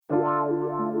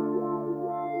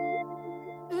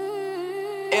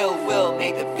Ill will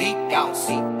make the beat bounce.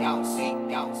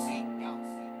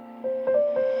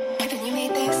 Evan, you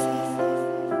made this?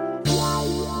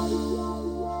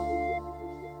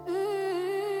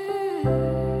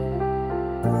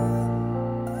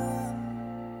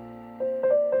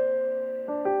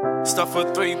 Stuff for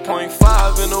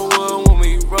 3.5 in the wood when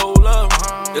we roll up.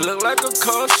 It look like a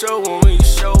car show when we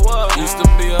show up. Used to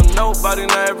be a nobody,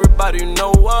 now everybody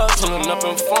know us. Pulling up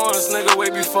in foreigns, nigga, way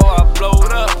before I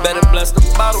blowed up. Better bless the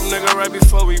bottle, nigga, right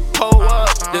before we pull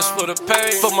up. This for the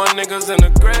pain, for my niggas in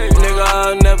the grave. Nigga,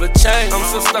 I'll never change. I'm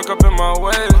still stuck up in my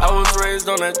ways. I was raised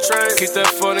on that trade. Keep that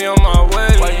 40 on my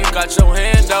way. Why you got your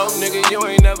hand out, nigga? You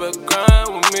ain't never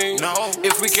grind with me. No.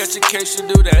 If we catch a case, you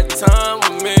do that time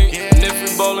with me. And if we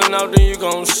ballin' out, then you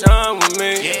gon' shine with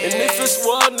me. And if it's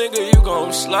war, nigga, you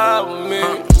gon' slide with me.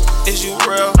 Is you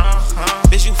real?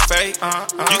 Is you fake?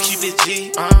 You keep it G.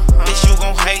 Is you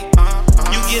gon' hate?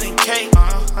 You getting cake?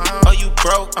 Or you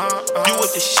broke? You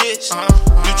with the shits?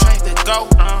 You trained to go?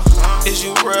 Is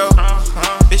you real?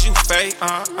 Is you fake?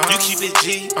 You keep it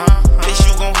G. Is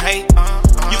you gon' hate?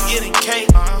 You getting cake?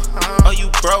 Or you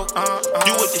broke?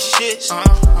 You with the shits?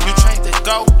 You trained to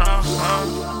go?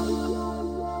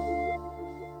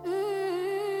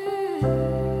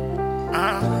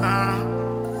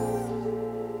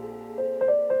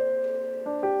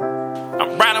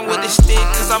 I'm riding with the stick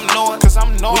cause I'm north.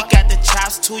 We got the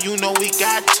chops too, you know we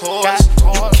got toys.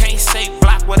 You can't say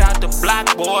block without the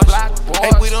block boys.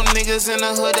 Hey, we them niggas in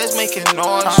the hood that's making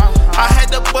noise. I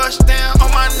had to bust down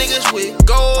on my niggas with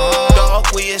gold. Dog,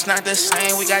 we is not the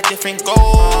same, we got different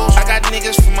goals. I got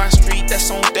niggas from my street that's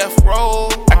on death row.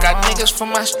 I got niggas from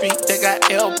my street that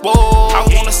got elbows. I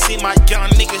wanna see my young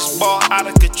niggas ball out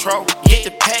of control. Get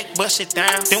the pack, bust it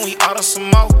down, then we order some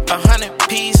more. 100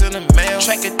 P's in the mail,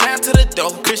 track it down to the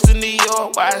door. Christian New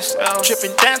York, YSL,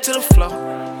 tripping down to the floor.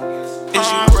 Is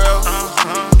you real?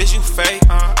 Is you fake?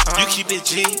 You keep it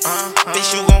G.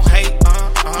 Is you gon' hate?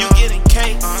 You getting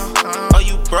cake? Or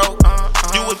you broke?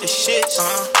 You with the shits?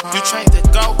 You trained to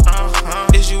go?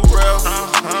 Is you real?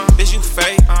 Is you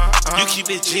fake? You keep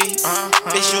it G.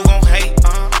 Is you gon' hate?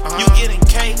 You getting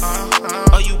cake?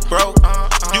 Or you broke?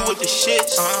 You with the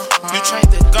shits? You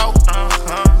trained to go?